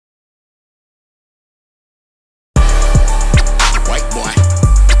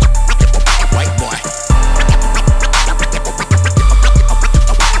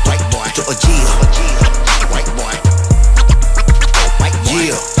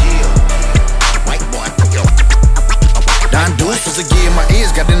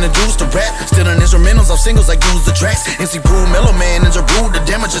years, got introduced to rap. Still in instrumentals of singles, I use the tracks. MC Pooh, Mellow Man, Ninja Brew. The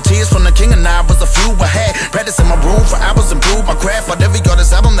damage of tears from the king and I was the few I had. Practice in my room for hours, improve my craft. But every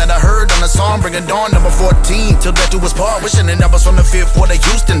artist album that I heard on the song, bring it on, number 14. Till death do us part, wishing that I was from the fifth ward of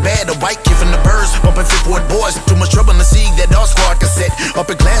Houston. Bad, a white kid from the birds, bumping fifth ward boys. Too much trouble to see that dog squad cassette. Up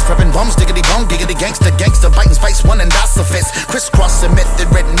in class, prepping bums, diggity bum, giggity gangster, biting spice, one and that's a fest. Crisscrossing method,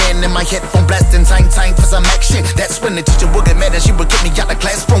 red man in my headphone, blasting time for some action. That's when the teacher would get mad and she would get me out the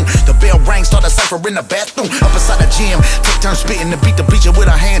classroom. The bell rang, start a cipher in the bathroom. Up inside the gym, take turns spitting to beat the bleacher with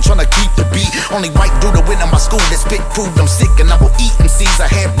a hand, trying to keep the beat. Only white dude to win in my school that spit proved I'm sick and I will eat MCs. I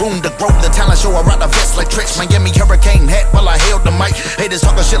had room to grow the talent show. I ride a vest like Rittz, Miami Hurricane hat while I held the mic. Haters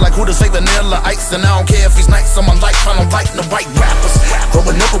talking shit like who to say Vanilla Ice, and I don't care if he's nice on my life. I don't like no white rappers.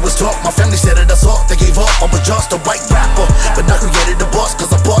 Growing up it was taught, my family said it us all. They gave up, I was just a white rapper, but I created the boss,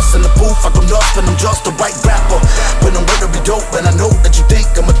 cause I boss in the booth. I go nuts, but I'm just a white rapper. When I'm ready to be dope, and I know that you think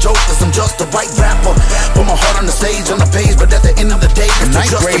I'm a joke, cause I'm just a white rapper. Put my heart on the stage, on the page, but at the end of the day, it's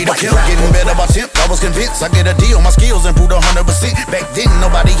just a white rapper. Getting better by 10th, I was convinced I get a deal. My skills improved 100%. Back then,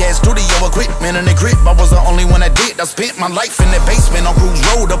 nobody had studio equipment in the crib. I was the only one that did. I spent my life in that basement on Cruise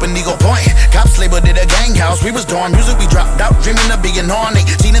Road up in Eagle Point. Cops labeled it a gang house. We was doing music, we dropped out, dreaming of being on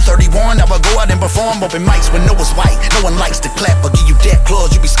 18 and 31. I would go out and perform open mics when no one's white. No one likes to clap or give you that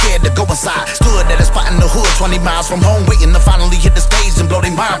claws. You be scared to go inside. Stood at a spot in the hood, 20 miles from home, waiting to finally hit the stage and blow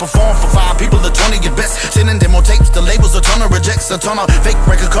their mind. Perform for 5 people, the 20 get best. Sending demo tapes, the labels a ton of rejects. A ton of fake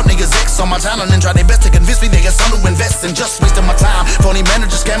record company execs on my talent and try their best to convince me they got some to invest in. Just wasting my time. Phony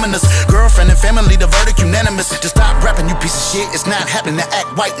managers scamming us. Girlfriend and family, the verdict unanimous. Just stop rapping, you piece of shit. It's not happening to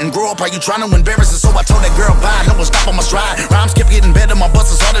act white and grow up. Are you trying to embarrass us? So I told that girl bye. No one stop on my stride. Rhymes kept getting better, my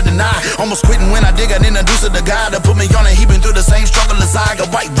bust is harder than I. Almost quitting when I did, got introduced to the guy that put me on it. He been through the same struggle as I. A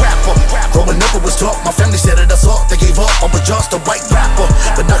white rapper. Growing up it was taught, my family said it us all. They gave up, I was just a white rapper,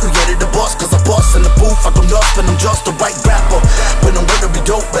 but I created the boss, cause I boss in the booth. I go nuts, but I'm just a white rapper. When I'm ready to be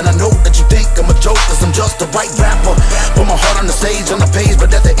dope, and I know that you think I'm a joke, cause I'm just a white rapper. Put my heart on the stage, on the page,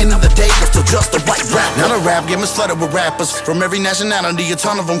 but at the end of the day, I'm still just a white rapper. Now the rap game is flooded with rappers from every nationality, a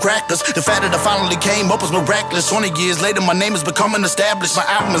ton of them crackers. The fact that I finally came up was miraculous. 20 years later, my name is becoming established. My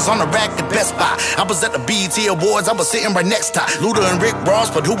album is on the rack at Best Buy. I was at the BET Awards, I was sitting right next to Luda and Rick Ross,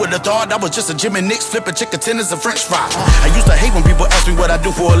 but who would have thought I was just a Jimmy Nicks flipping chicken tenders and French fries. I used to hate when people ask me what I do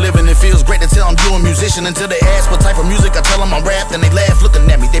for a living. It feels great to tell I'm doing musician until they ask what type of music I tell them I rap, and they laugh looking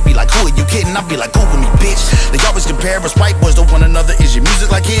at me. They be like, who are you kidding? I be like, Google me, bitch. They always compare us white boys to one another. Is your music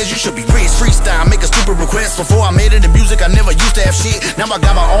like his? You should be rich. Freestyle, make a stupid request. Before I made it in music, I never used to have shit. Now I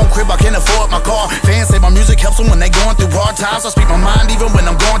got my own crib, I can't afford my car. Fans say my music helps them when they going through hard times. I speak my mind even when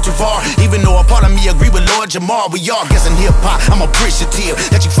I'm going too far. Even though a part of me agree with Lord Jamar, we all guessing hip-hop. I'm appreciative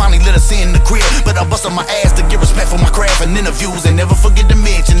that you finally let us in the crib, but I bust on my ass to get respect for my craft and interviews, and never forget to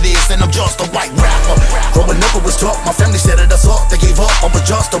mention this, and I'm just a white rapper. Growing up it was taught, my family said it us all. They gave up, I was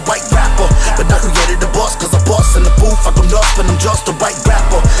just a white rapper, but I created the boss, cause I boss in the booth. I go nuts, but I'm just a white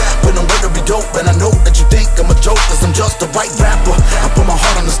rapper. When I'm ready to be dope, and I know that you think I'm a joke, cause I'm just a white rapper. I put my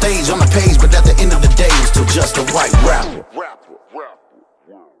heart on the stage, on the page, but at the end of the day, I'm still just a white rapper.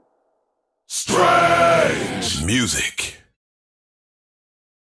 Strange music.